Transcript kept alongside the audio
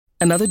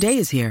Another day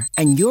is here,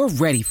 and you're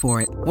ready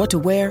for it. What to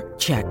wear?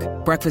 Check.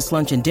 Breakfast,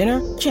 lunch, and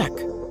dinner? Check.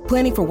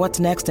 Planning for what's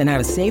next and how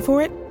to save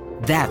for it?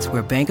 That's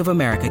where Bank of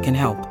America can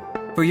help.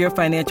 For your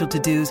financial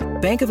to-dos,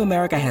 Bank of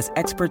America has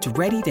experts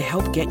ready to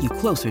help get you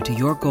closer to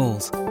your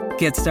goals.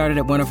 Get started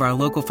at one of our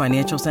local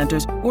financial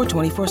centers or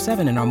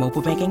 24/7 in our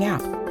mobile banking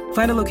app.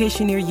 Find a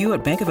location near you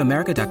at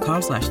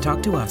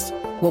bankofamerica.com/talktous.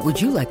 What would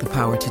you like the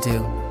power to do?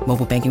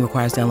 Mobile banking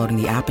requires downloading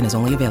the app and is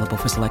only available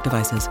for select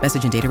devices.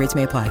 Message and data rates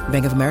may apply.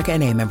 Bank of America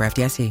N.A., member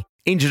FDIC.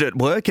 Injured at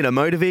work in a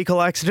motor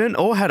vehicle accident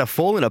or had a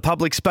fall in a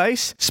public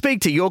space? Speak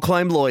to Your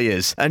Claim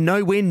Lawyers, a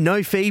no-win,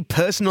 no-fee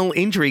personal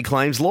injury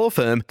claims law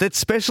firm that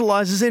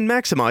specialises in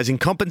maximising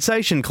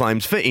compensation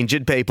claims for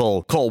injured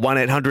people. Call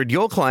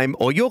 1-800-YOUR-CLAIM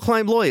or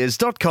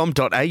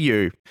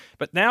yourclaimlawyers.com.au.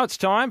 But now it's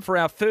time for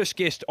our first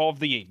guest of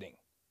the evening.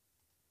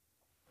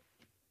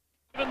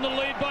 In the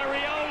lead by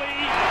Rioli.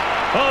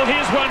 Oh,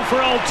 here's one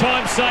for old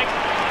time's sake.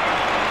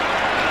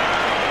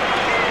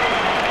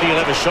 He'll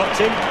have a shot,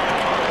 Tim.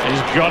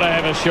 He's got to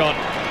have a shot.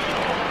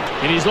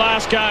 In his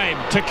last game,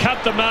 to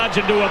cut the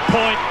margin to a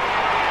point,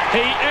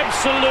 he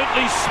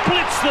absolutely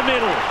splits the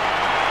middle.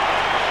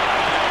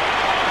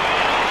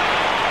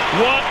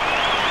 What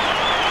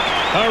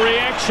a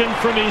reaction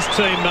from his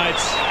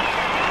teammates.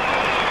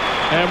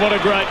 And what a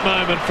great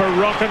moment for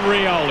Rockin'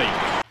 Rioli.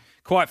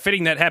 Quite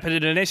fitting that happened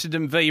in an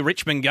Essendon v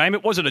Richmond game.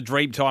 It wasn't a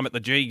dream time at the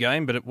G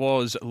game, but it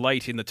was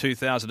late in the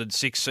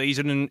 2006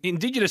 season. And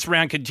Indigenous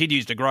round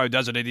continues to grow,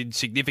 doesn't it, in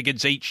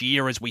significance each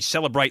year as we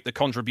celebrate the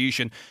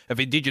contribution of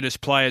Indigenous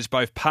players,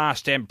 both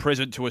past and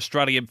present, to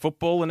Australian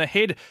football. And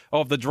ahead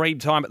of the dream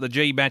time at the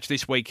G match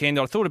this weekend,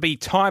 I thought it'd be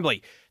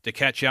timely to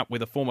catch up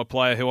with a former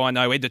player who I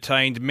know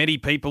entertained many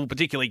people,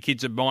 particularly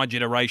kids of my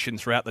generation,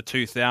 throughout the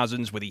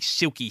 2000s with his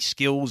silky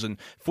skills and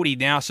footy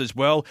nous as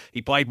well.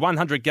 He played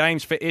 100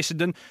 games for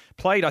Essendon,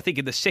 played, I think,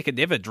 in the second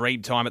ever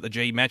dream time at the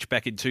G match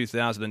back in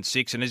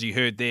 2006. And as you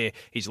heard there,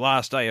 his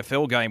last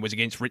AFL game was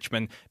against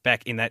Richmond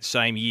back in that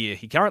same year.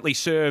 He currently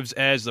serves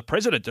as the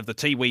president of the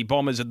Tiwi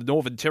Bombers of the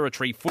Northern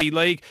Territory Footy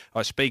League.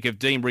 I speak of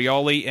Dean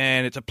Rioli,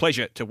 and it's a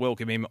pleasure to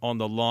welcome him on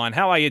the line.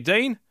 How are you,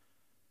 Dean?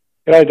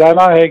 G'day, Damo.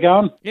 How you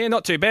going? Yeah,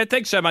 not too bad.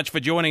 Thanks so much for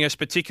joining us,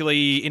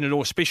 particularly in an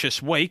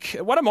auspicious week.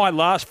 One of my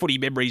last footy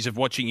memories of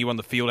watching you on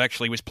the field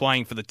actually was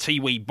playing for the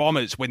Tiwi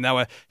Bombers when they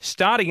were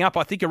starting up,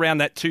 I think, around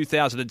that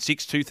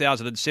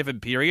 2006-2007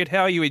 period.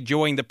 How are you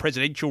enjoying the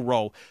presidential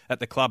role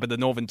at the club in the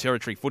Northern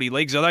Territory Footy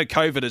Leagues? I know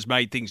COVID has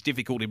made things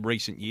difficult in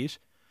recent years.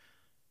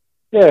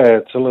 Yeah,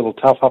 it's a little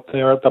tough up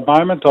there at the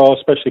moment,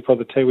 especially for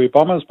the Tiwi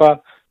Bombers.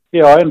 But,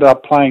 yeah, I ended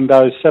up playing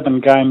those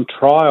 7-game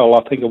trial,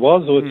 I think it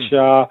was, which...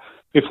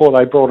 before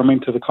they brought them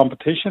into the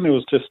competition, it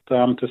was just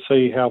to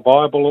see how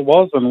viable it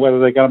was and whether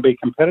they're going to be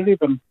competitive.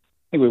 And I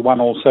think we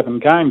won all 7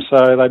 games,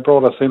 so they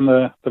brought us in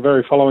the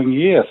very following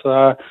year.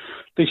 So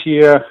this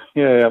year,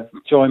 yeah,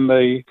 joined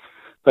the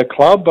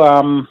club.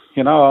 I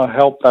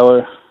helped. They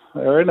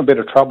were in a bit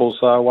of trouble,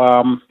 so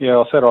I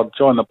said I'd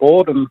join the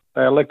board, and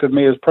they elected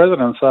me as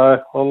president.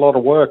 So a lot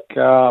of work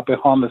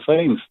behind the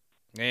scenes.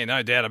 Yeah,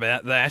 no doubt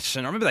about that.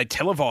 And I remember they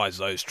televised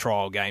those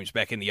trial games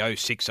back in the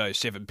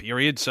 06-07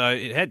 period, so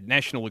it had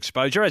national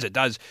exposure, as it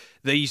does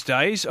these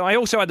days. I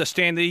also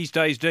understand these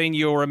days, Dean,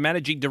 you're a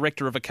managing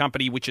director of a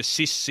company which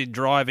assists in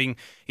driving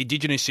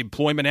Indigenous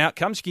employment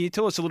outcomes. Can you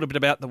tell us a little bit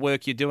about the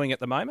work you're doing at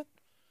the moment?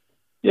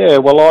 Yeah,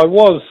 well, I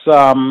was,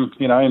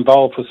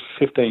 involved for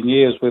 15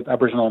 years with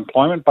Aboriginal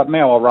employment, but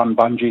now I run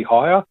Bungee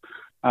Hire,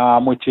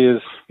 which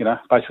is,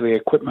 basically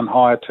equipment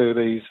hire to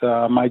these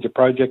major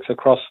projects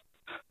across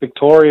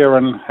Victoria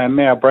and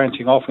now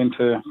branching off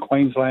into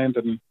Queensland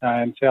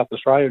and South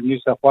Australia, New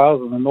South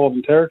Wales and the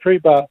Northern Territory.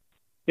 But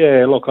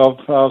yeah, look,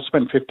 I've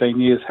spent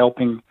 15 years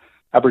helping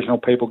Aboriginal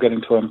people get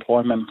into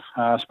employment,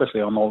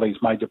 especially on all these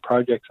major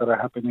projects that are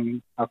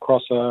happening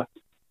across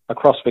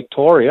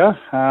Victoria.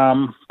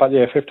 But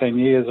yeah, 15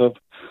 years of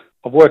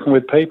working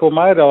with people,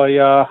 mate.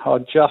 I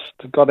just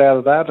got out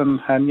of that,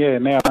 and yeah,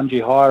 now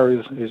Bungee Hire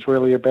is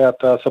really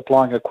about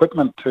supplying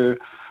equipment to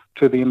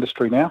the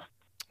industry now.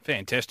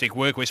 Fantastic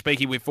work. We're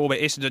speaking with former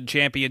Essendon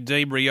champion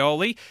Dean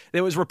Rioli.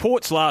 There was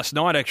reports last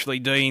night, actually,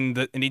 Dean,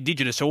 that an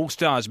Indigenous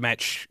All-Stars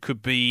match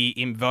could be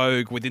in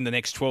vogue within the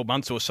next 12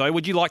 months or so.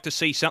 Would you like to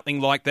see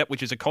something like that,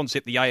 which is a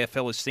concept the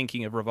AFL is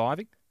thinking of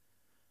reviving?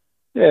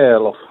 Yeah,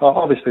 look,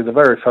 obviously the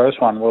very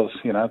first one was,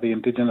 the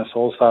Indigenous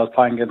All-Stars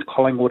playing against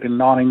Collingwood in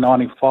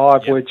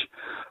 1995, yep. Which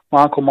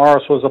my Uncle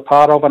Morris was a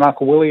part of, and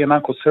Uncle Willie and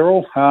Uncle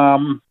Cyril.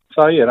 So,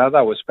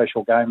 that were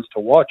special games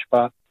to watch,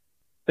 but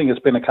I think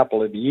it's been a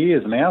couple of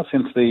years now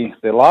since the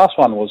last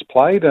one was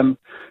played, and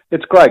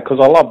it's great because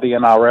I love the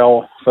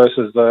NRL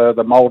versus the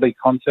Māori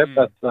concept.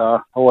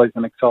 That's always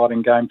an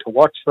exciting game to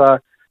watch. So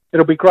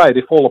it'll be great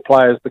if all the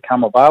players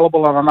become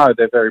available, and I know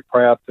they're very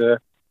proud to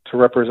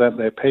represent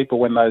their people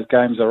when those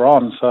games are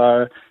on.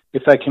 So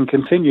if they can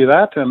continue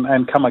that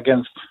and come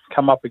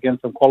up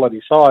against some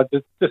quality sides,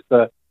 it's just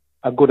a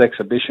good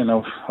exhibition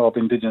of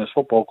Indigenous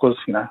football because,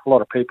 a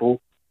lot of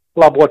people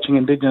love watching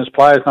Indigenous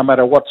players no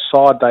matter what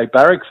side they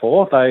barrack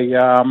for. They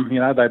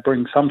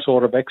bring some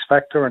sort of X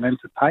factor and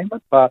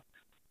entertainment. But,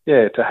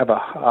 to have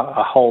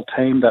a whole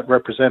team that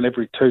represent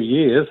every 2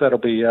 years, that'll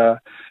be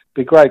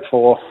great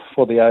for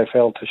the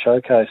AFL to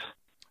showcase.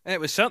 And it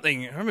was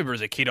something I remember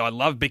as a kid I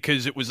loved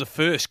because it was the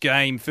first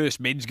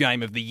men's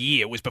game of the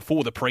year. It was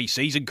before the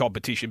pre-season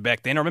competition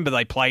back then. I remember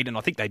they played, and I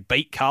think they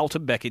beat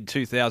Carlton back in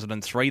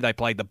 2003. They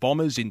played the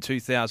Bombers in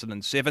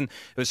 2007. There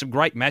were some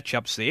great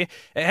matchups there.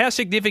 How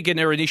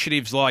significant are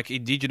initiatives like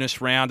Indigenous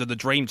Round and the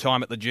Dream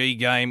Time at the G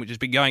Game, which has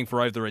been going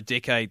for over a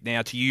decade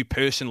now, to you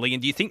personally?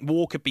 And do you think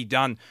more could be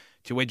done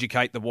to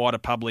educate the wider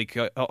public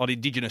on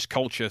Indigenous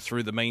culture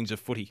through the means of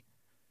footy?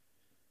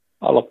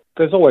 Oh, look,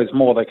 there's always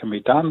more that can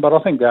be done, but I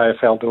think the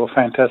AFL do a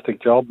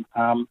fantastic job,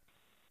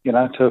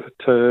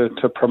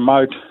 to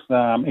promote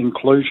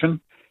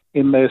inclusion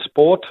in their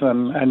sport,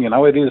 and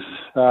it is,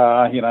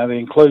 the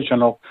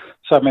inclusion of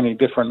so many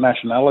different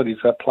nationalities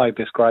that played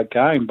this great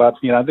game. But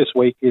this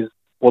week this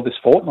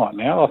fortnight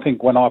now. I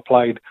think when I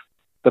played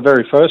the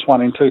very first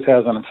one in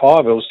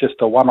 2005, it was just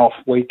a one-off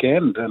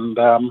weekend, and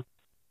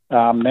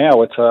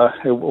now it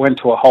went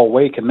to a whole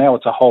week, and now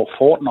it's a whole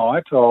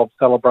fortnight of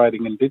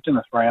celebrating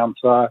Indigenous rounds.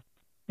 So,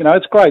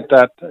 it's great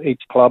that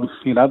each club,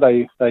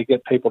 they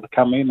get people to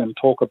come in and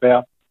talk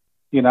about,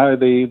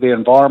 the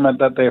environment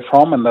that they're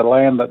from and the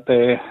land that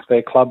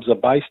their clubs are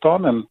based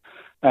on,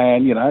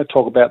 and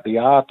talk about the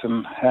art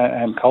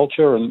and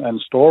culture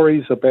and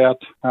stories about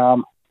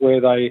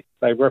where they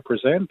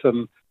represent,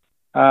 and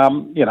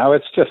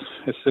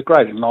it's a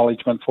great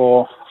acknowledgement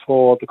for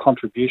the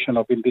contribution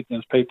of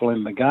Indigenous people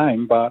in the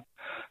game. But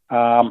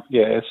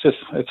it's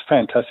a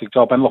fantastic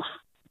job. And look,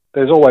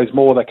 there's always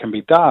more that can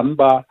be done,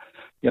 but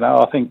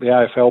I think the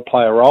AFL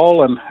play a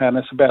role, and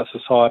it's about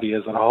society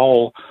as a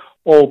whole,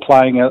 all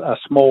playing a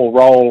small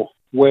role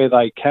where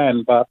they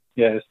can. But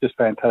it's just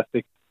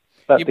fantastic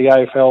that the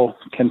AFL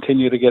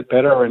continue to get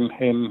better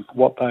in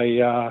what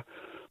they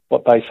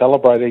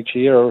celebrate each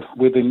year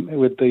with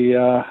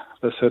the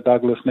Sir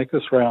Douglas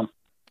Nickus round.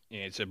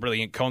 Yeah, it's a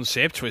brilliant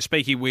concept. We're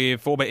speaking with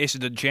former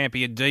Essendon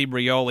champion Dean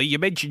Rioli. You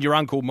mentioned your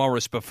Uncle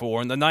Morris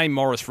before, and the name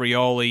Morris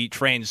Rioli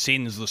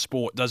transcends the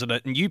sport, doesn't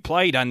it? And you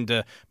played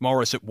under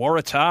Morris at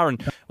Waratah,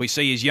 and we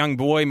see his young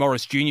boy,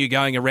 Morris Jr.,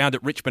 going around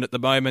at Richmond at the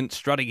moment,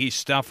 strutting his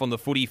stuff on the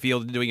footy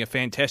field and doing a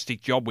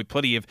fantastic job with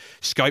plenty of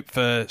scope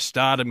for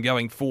stardom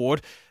going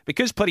forward.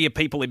 Because plenty of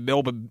people in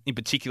Melbourne in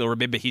particular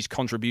remember his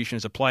contribution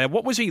as a player,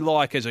 what was he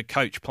like as a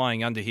coach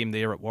playing under him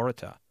there at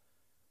Waratah?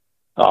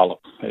 Oh,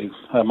 look, he's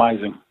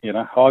amazing.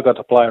 I got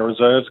to play a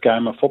reserves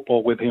game of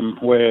football with him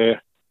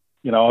where,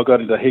 I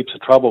got into heaps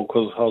of trouble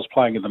because I was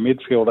playing in the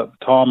midfield at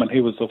the time and he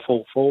was the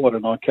full forward,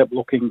 and I kept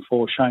looking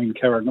for Shane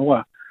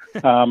Karanua,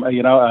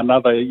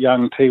 another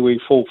young Tiwi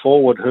full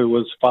forward who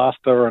was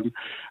faster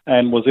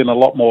and was in a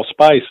lot more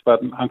space.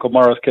 But Uncle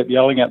Morris kept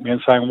yelling at me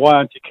and saying, "Why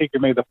aren't you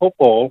kicking me the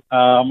football?"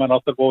 And I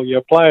said, "Well,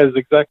 your player's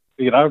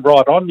exactly,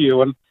 right on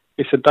you." And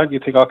he said, "Don't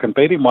you think I can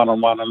beat him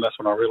one-on-one?" And that's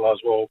when I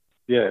realised, well,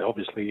 yeah,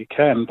 obviously you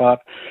can.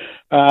 But,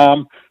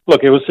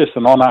 look, it was just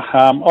an honour.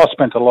 I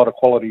spent a lot of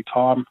quality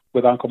time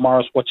with Uncle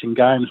Morris watching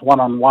games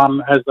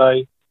one-on-one as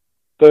a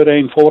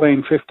 13,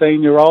 14,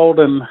 15-year-old,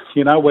 and,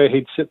 where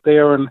he'd sit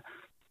there and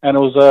it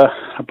was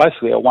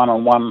basically a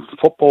one-on-one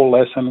football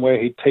lesson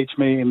where he'd teach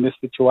me, in this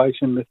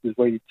situation, this is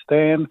where you'd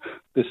stand,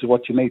 this is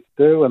what you need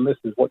to do, and this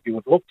is what you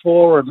would look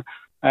for. And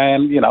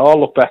I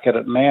look back at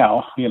it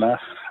now,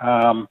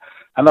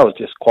 and that was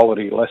just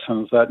quality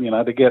lessons that,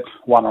 to get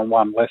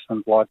one-on-one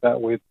lessons like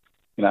that with,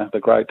 the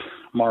great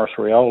Morris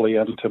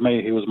Rioli. And to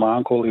me, he was my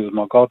uncle, he was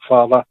my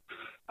godfather.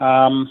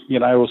 It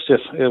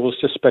was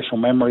just special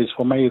memories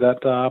for me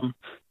that,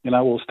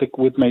 will stick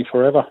with me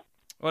forever.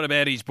 What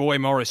about his boy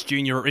Morris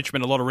Jr. at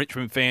Richmond? A lot of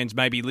Richmond fans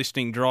may be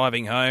listening,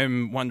 driving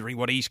home, wondering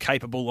what he's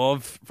capable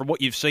of. From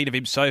what you've seen of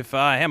him so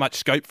far, how much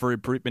scope for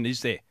improvement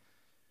is there?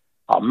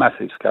 Oh,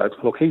 massive scope.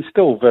 Look, he's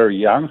still very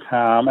young,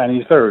 and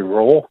he's very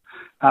raw.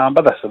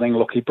 But that's the thing.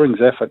 Look, he brings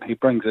effort. He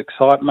brings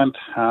excitement.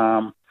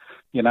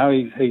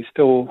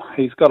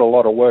 He's got a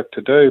lot of work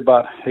to do,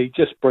 but he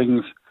just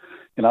brings.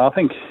 I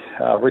think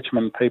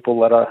Richmond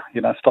people that are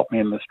stop me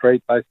in the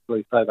street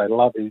basically say they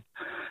love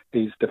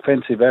his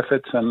defensive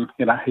efforts, and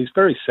he's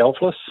very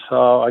selfless.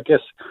 So I guess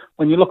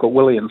when you look at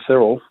Willie and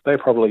Cyril, they're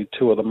probably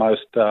two of the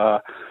most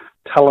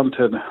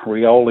talented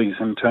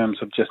Riolis in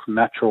terms of just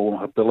natural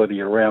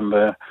ability around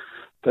the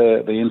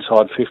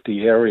inside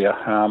 50 area.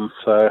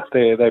 So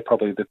they're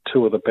probably the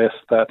two of the best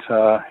that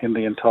in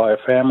the entire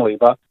family.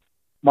 But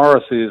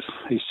Morris he's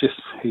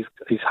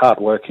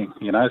hardworking,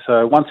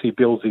 So once he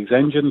builds his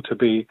engine to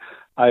be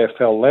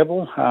AFL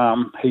level,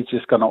 he's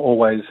just going to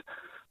always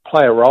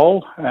play a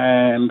role,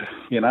 and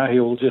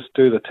he'll just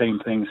do the team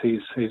things.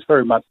 He's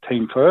very much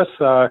team first.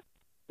 So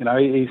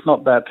he's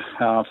not that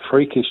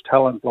freakish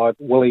talent like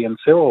Willie and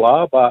Cyril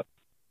are, but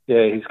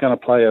yeah, he's going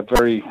to play a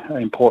very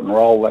important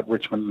role that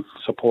Richmond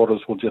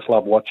supporters will just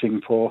love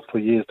watching for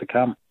years to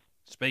come.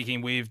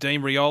 Speaking with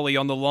Dean Rioli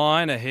on the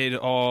line ahead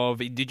of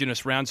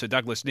Indigenous round, so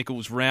Douglas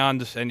Nicholls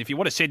round. And if you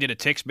want to send in a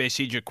text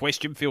message, a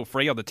question, feel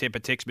free on the Temper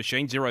text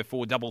machine,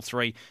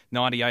 0433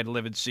 98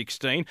 11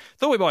 16.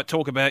 Thought we might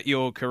talk about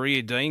your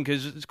career, Dean,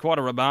 because it's quite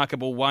a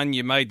remarkable one.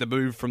 You made the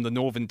move from the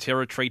Northern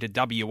Territory to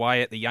WA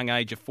at the young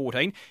age of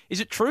 14. Is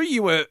it true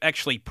you were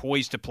actually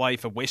poised to play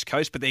for West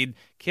Coast, but then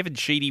Kevin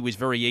Sheedy was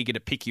very eager to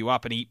pick you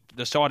up and he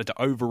decided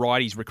to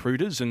override his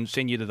recruiters and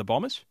send you to the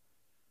Bombers?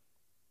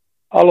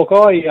 Oh, look,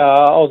 I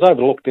was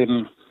overlooked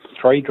in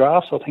 3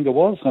 drafts, I think it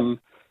was, and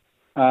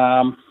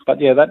but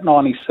yeah, that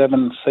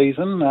 97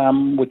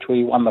 season, which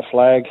we won the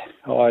flag,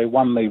 I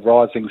won the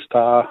Rising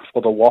Star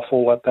for the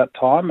Waffle at that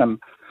time, and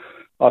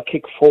I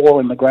kicked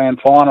 4 in the grand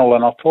final,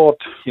 and I thought,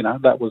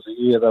 that was the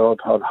year that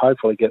I'd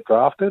hopefully get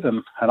drafted,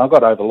 and I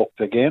got overlooked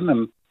again,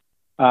 and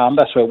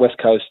that's where West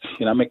Coast,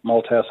 Mick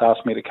Malthouse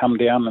asked me to come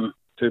down and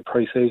do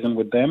pre-season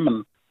with them,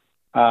 and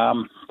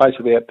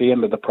basically at the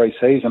end of the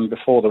pre-season,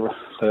 before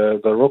the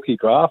rookie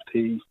draft,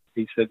 he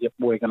said, "Yep,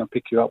 we're going to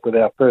pick you up with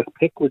our first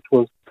pick," which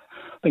was,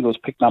 I think it was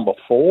pick number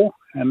 4.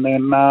 And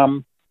then,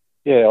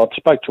 I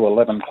spoke to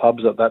 11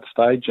 clubs at that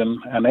stage,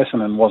 and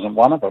Essendon wasn't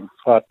one of them.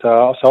 But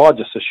so I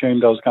just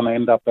assumed I was going to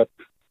end up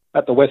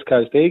at the West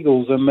Coast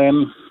Eagles. And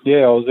then,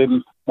 I was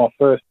in my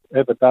first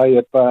ever day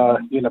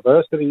at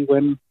university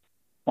when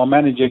my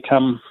manager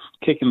come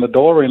kicking the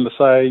door in to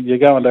say, "You're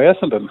going to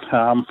Essendon."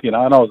 And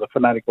I was a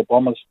fanatical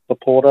Bombers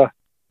supporter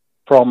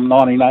from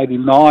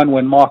 1989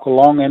 when Michael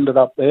Long ended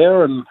up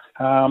there. And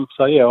I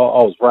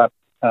was rapt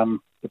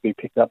to be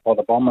picked up by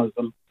the Bombers.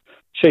 And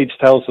Sheeds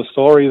tells the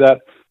story that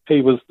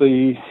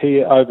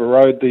he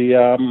overrode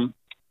the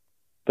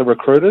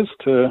recruiters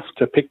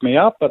to pick me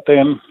up. But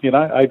then,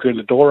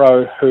 Adrian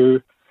Dodoro, who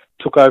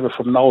took over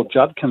from Noel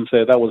Judkins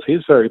there, that was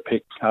his very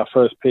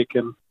first pick,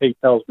 and he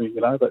tells me,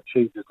 that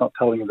Sheeds is not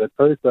telling him the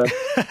truth, that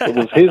it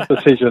was his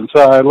decision.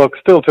 So, look,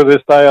 still to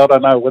this day, I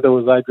don't know whether it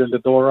was Adrian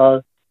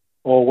Dodoro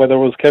or whether it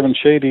was Kevin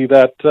Sheedy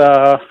that,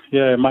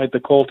 made the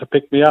call to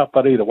pick me up,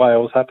 but either way, I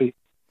was happy.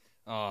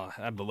 Oh,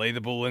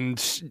 unbelievable. And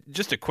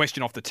just a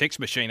question off the text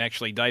machine,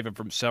 actually, David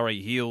from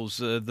Surrey Hills.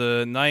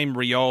 The name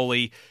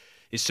Rioli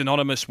is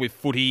synonymous with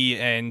footy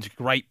and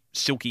great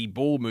silky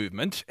ball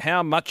movement.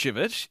 How much of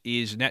it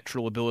is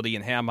natural ability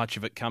and how much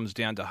of it comes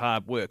down to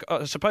hard work?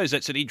 I suppose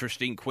that's an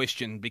interesting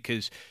question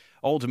because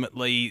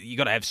ultimately you've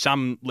got to have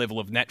some level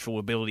of natural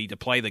ability to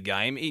play the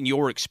game. In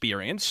your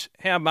experience,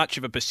 how much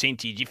of a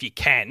percentage, if you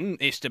can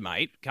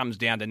estimate, comes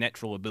down to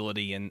natural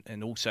ability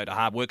and also to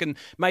hard work and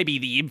maybe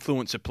the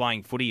influence of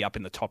playing footy up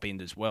in the top end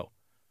as well?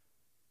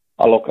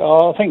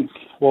 I think,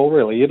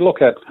 really, you'd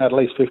look at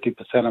least 50%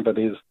 of it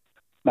is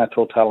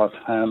natural talent,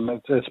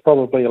 and it's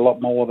probably a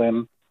lot more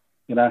than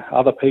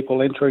other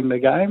people entering the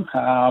game.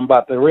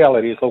 But the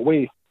reality is, look,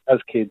 we as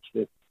kids,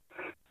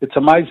 it's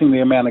amazing the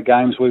amount of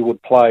games we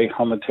would play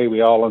on the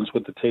Tiwi Islands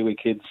with the Tiwi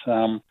kids,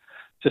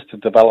 just to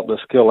develop the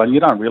skill. And you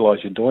don't realise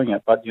you're doing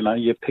it, but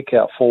you pick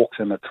out forks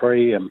in a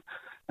tree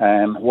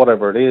and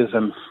whatever it is.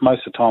 And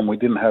most of the time we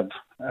didn't have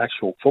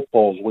actual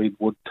footballs. We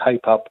would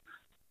tape up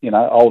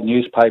old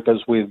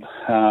newspapers with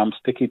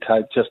sticky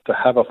tape just to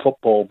have a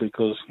football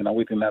because,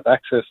 we didn't have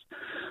access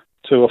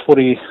to a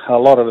footy a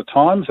lot of the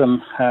times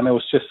and it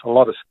was just a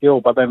lot of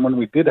skill. But then when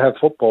we did have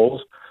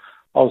footballs,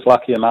 I was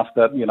lucky enough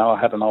that, I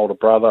had an older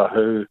brother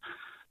who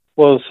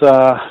was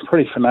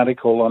pretty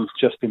fanatical on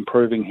just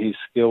improving his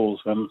skills.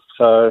 And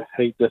so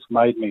he just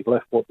made me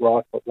left foot,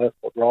 right foot, and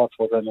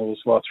it was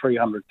like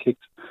 300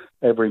 kicks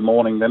every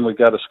morning. Then we'd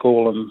go to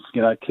school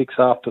and, kicks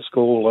after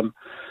school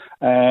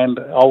and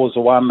I was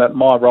the one that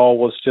my role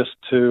was just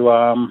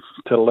to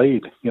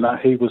lead.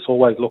 He was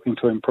always looking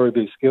to improve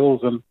his skills,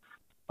 and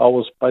I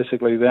was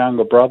basically the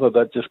younger brother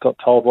that just got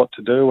told what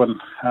to do. And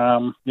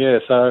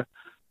so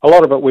a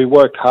lot of it we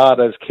worked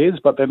hard as kids,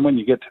 but then when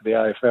you get to the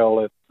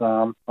AFL,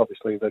 it's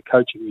obviously the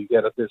coaching you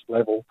get at this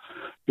level,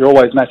 you're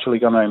always naturally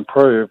going to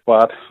improve.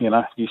 But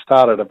you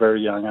start at a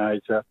very young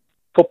age.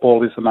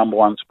 Football is the number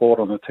one sport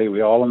on the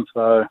Tiwi Islands,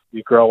 so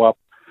you grow up.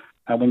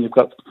 And when you've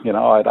got,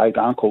 I had 8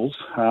 uncles,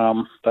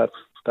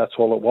 that's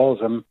all it was.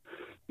 And,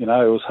 it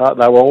was hard.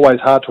 They were always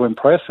hard to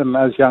impress. And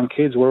as young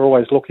kids, we're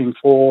always looking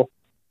for,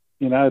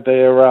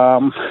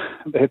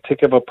 their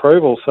tick of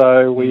approval.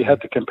 So we had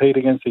to compete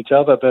against each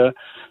other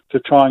to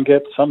try and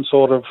get some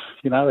sort of,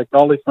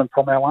 acknowledgement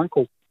from our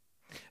uncles.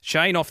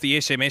 Shane off the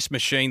SMS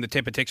machine, the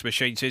Temper text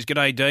machine, says,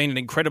 "G'day, Dean, an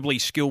incredibly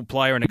skilled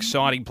player, an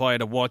exciting player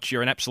to watch.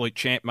 You're an absolute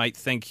champ, mate.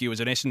 Thank you as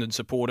an Essendon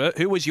supporter.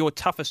 Who was your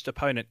toughest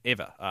opponent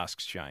ever?"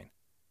 asks Shane.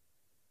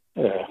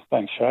 Yeah,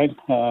 thanks, Shane.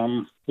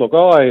 Look,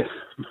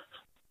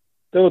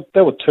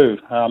 there were 2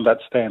 that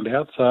stand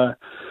out. So,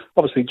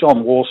 obviously,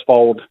 John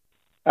Worsfold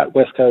at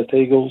West Coast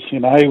Eagles, he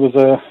was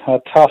a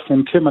tough,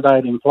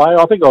 intimidating player.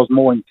 I think I was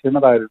more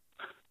intimidated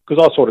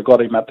because I sort of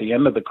got him at the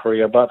end of the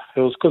career, but it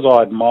was because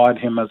I admired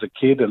him as a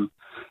kid and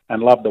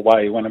loved the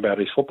way he went about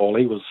his football.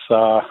 He was,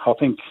 I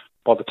think,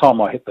 by the time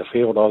I hit the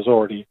field, I was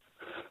already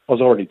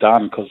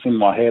done because in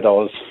my head I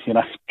was,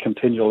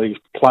 continually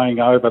playing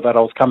over that I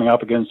was coming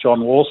up against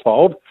John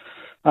Worsfold.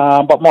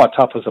 But my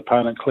toughest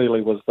opponent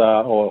clearly was,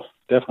 or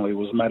definitely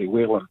was Matty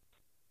Whelan.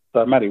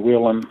 So Matty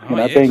Whelan,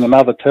 Yes. being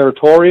another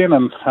Territorian,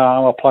 and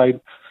I played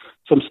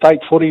some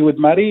state footy with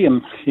Matty,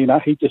 and,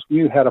 he just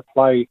knew how to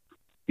play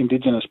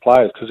Indigenous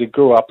players because he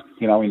grew up,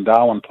 in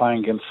Darwin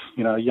playing against,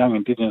 young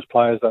Indigenous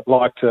players that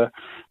like to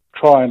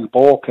try and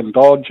balk and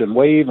dodge and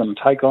weave and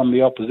take on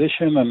the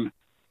opposition,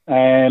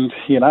 and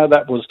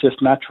that was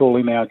just natural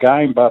in our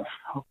game, but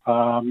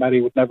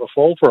Matty would never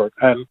fall for it.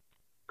 And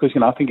because,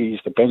 I think he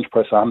used to bench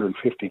press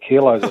 150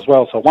 kilos as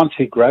well. So once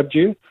he grabbed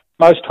you,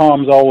 most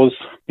times I was,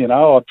 I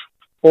was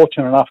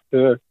fortunate enough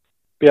to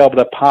be able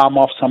to palm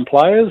off some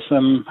players,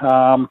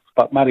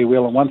 but Matty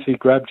Whelan, once he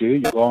grabbed you,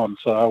 you're gone.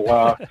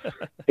 So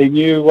he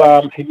knew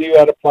how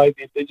to play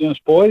the Indigenous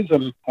boys,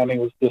 and he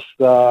was just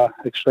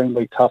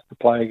extremely tough to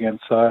play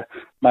against. So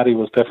Matty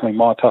was definitely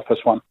my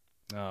toughest one.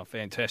 Oh,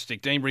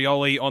 fantastic. Dean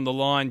Rioli on the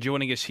line,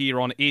 joining us here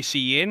on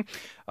SEN.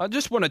 I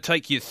just want to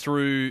take you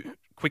through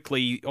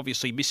quickly,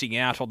 obviously missing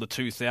out on the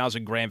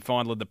 2000 Grand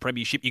Final of the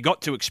Premiership. You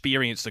got to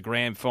experience the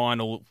Grand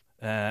Final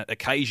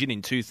occasion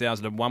in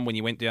 2001 when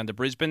you went down to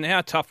Brisbane.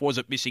 How tough was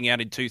it missing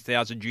out in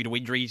 2000 due to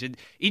injuries and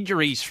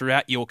injuries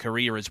throughout your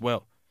career as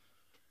well?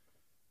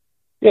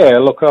 Yeah,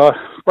 look,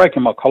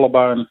 breaking my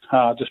collarbone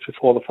just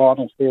before the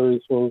final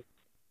series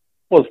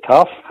was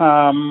tough.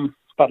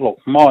 But look,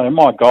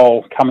 my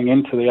goal coming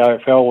into the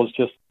AFL was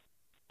just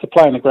to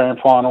play in the grand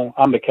final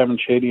under Kevin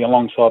Sheedy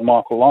alongside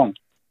Michael Long.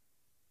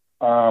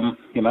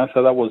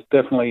 So that was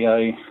definitely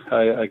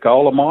a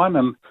goal of mine,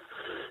 and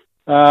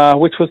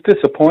which was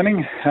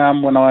disappointing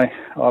when I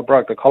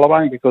broke the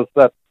collarbone, because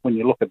that, when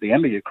you look at the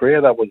end of your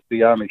career, that was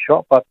the only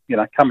shot. But,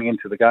 coming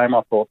into the game,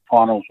 I thought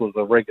finals was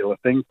a regular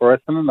thing for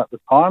Essendon at the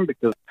time,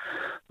 because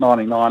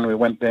 99 we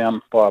went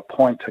down by a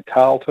point to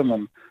Carlton,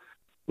 and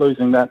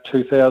losing that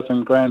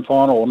 2000 grand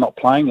final, or not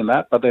playing in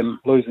that, but then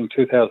losing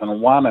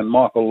 2001, and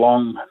Michael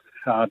Long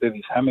did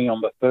his hammy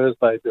on the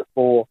Thursday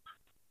before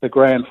the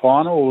grand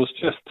final. It was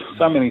just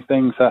so many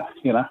things that,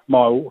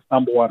 my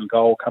number one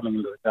goal coming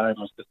into the game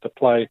was just to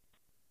play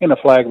in a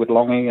flag with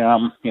Longy.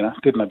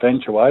 Didn't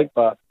eventuate,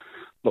 but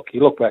look,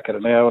 you look back at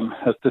it now, and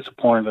as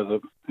disappointing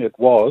as it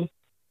was,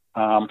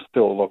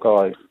 still, look,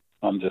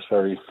 I'm just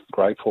very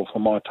grateful for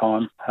my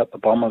time at the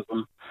Bombers.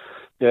 And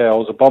yeah, I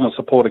was a Bomber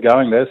supporter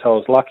going there, so I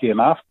was lucky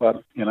enough.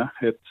 But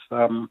it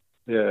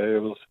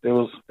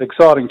was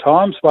exciting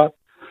times. But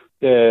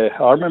yeah,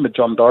 I remember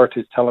John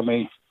Doherty's telling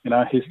me,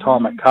 his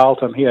time at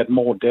Carlton, he had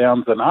more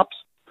downs than ups.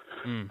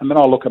 And then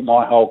I look at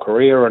my whole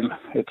career, and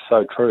it's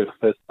so true.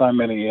 There's so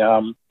many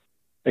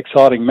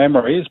exciting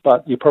memories,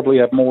 but you probably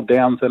have more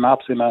downs than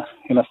ups in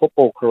a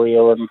football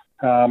career. And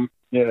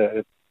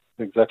it's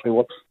exactly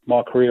what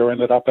my career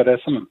ended up at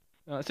Essendon.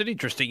 It's an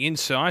interesting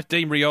insight.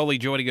 Dean Rioli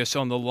joining us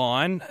on the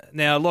line.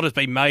 Now, a lot has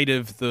been made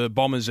of the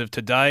Bombers of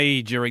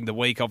today during the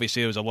week.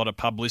 Obviously, there was a lot of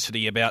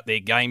publicity about their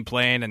game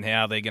plan and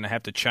how they're going to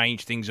have to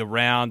change things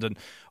around. And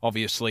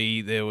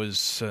obviously, there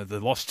was the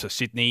loss to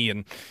Sydney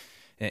and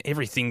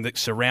everything that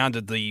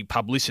surrounded the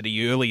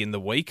publicity early in the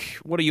week.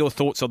 What are your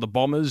thoughts on the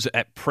Bombers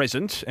at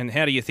present, and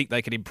how do you think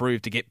they can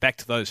improve to get back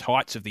to those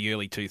heights of the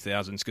early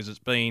 2000s? Because it's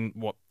been,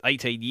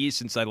 18 years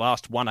since they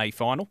last won a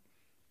final?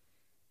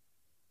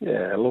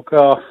 Yeah, look...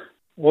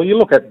 Well, you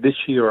look at this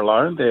year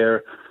alone,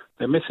 they're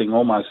missing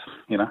almost,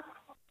 4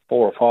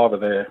 or 5 of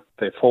their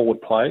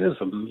forward players,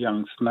 and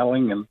young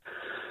Snelling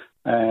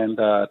and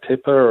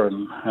Tipper,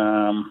 and,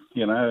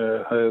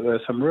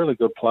 there's some really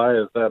good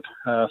players that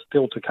are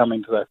still to come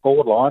into that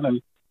forward line,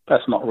 and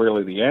that's not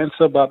really the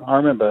answer. But I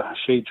remember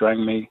she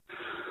rang me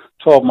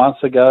 12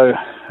 months ago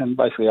and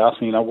basically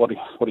asked me, what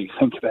do you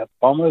think about the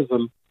Bombers?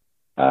 And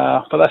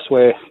but that's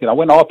where,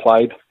 when I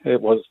played,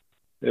 it was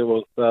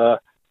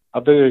a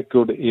very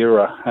good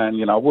era, and,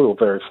 we were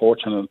very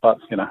fortunate. But,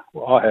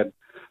 I had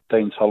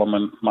Dean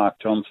Solomon, Mark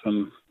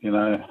Johnson,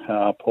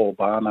 Paul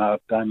Barnard,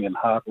 Damien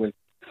Hardwick.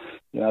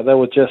 They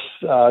were just,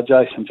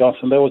 Jason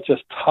Johnson, they were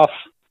just tough,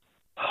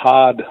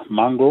 hard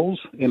mongrels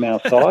in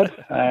our side.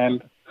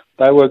 And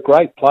they were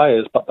great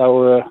players, but they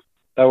were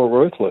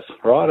ruthless,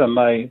 right? And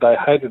they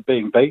hated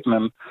being beaten.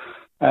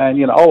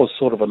 And I was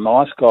sort of a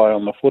nice guy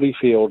on the footy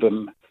field,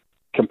 and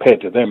compared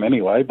to them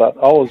anyway, but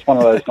I was one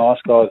of those nice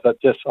guys that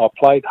I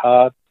played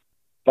hard.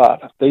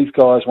 But these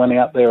guys went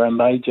out there and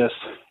they just,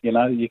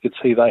 you could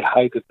see they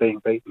hated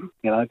being beaten.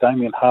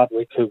 Damien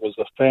Hardwick, who was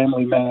a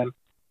family man,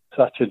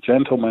 such a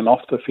gentleman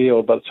off the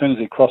field, but as soon as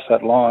he crossed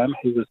that line,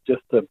 he was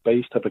just a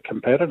beast of a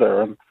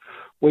competitor. And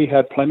we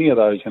had plenty of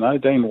those,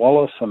 Dean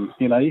Wallace, and,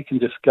 you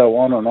can just go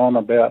on and on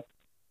about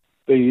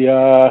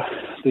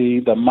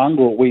the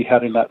mongrel we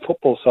had in that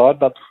football side.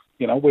 But,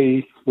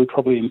 we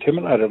probably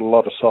intimidated a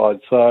lot of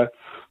sides. So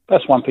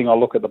that's one thing I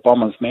look at the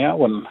Bombers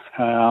now, and,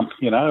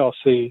 I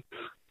see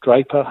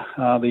Draper,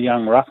 the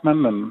young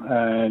ruckman,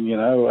 and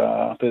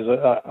there's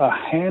a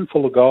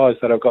handful of guys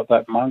that have got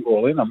that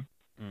mongrel in them.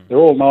 They're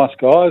all nice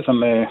guys, and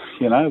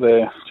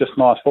they're just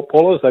nice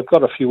footballers. They've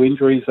got a few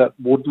injuries that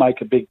would make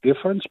a big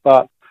difference,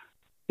 but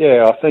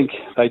yeah, I think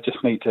they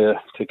just need to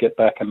get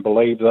back and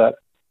believe that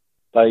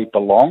they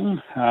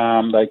belong,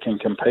 they can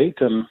compete,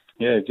 and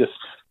yeah, just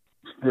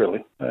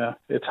really,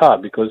 it's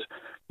hard because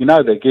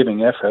they're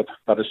giving effort,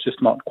 but it's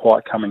just not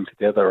quite coming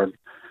together. And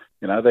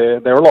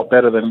they're a lot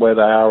better than where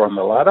they are on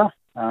the ladder.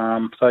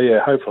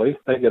 Hopefully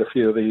they get a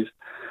few of these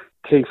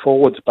key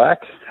forwards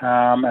back,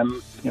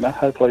 and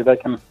hopefully they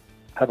can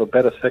have a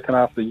better second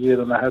half of the year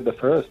than they had the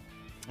first.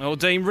 Well,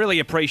 Dean, really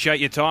appreciate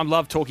your time.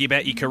 Love talking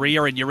about your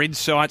career and your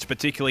insights,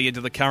 particularly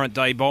into the current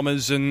day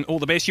Bombers, and all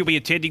the best. You'll be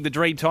attending the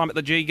Dream Time at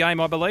the G game,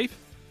 I believe.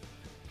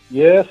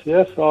 Yes.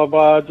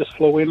 I've just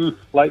flew in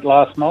late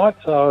last night,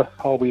 so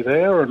I'll be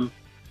there, and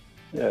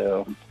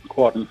I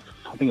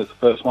think it's the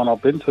first one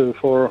I've been to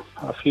for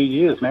a few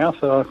years now,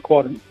 so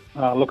quite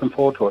looking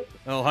forward to it.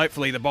 Well,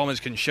 hopefully the Bombers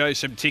can show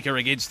some ticker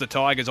against the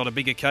Tigers on a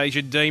big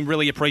occasion. Dean,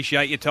 really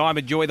appreciate your time.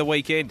 Enjoy the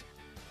weekend.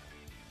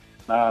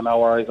 No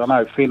worries. I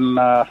know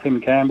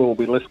Finn Campbell will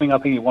be listening. I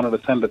think he wanted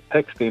to send a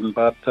text in,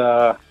 but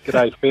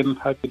g'day, Finn.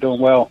 Hope you're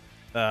doing well.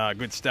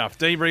 Good stuff.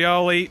 Dean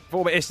Rioli,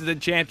 former Essendon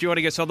champ,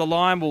 joining us on the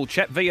line. We'll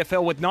chat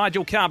VFL with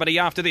Nigel Carmody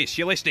after this.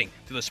 You're listening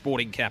to the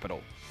Sporting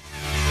Capital.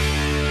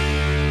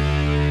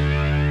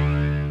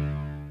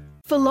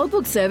 For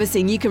logbook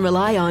servicing you can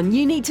rely on,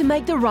 you need to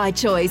make the right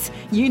choice.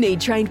 You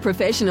need trained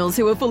professionals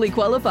who are fully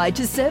qualified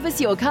to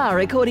service your car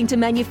according to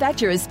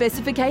manufacturer's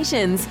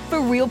specifications. For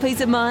real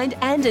peace of mind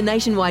and a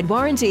nationwide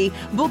warranty,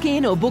 book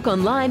in or book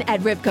online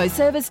at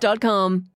repcoservice.com.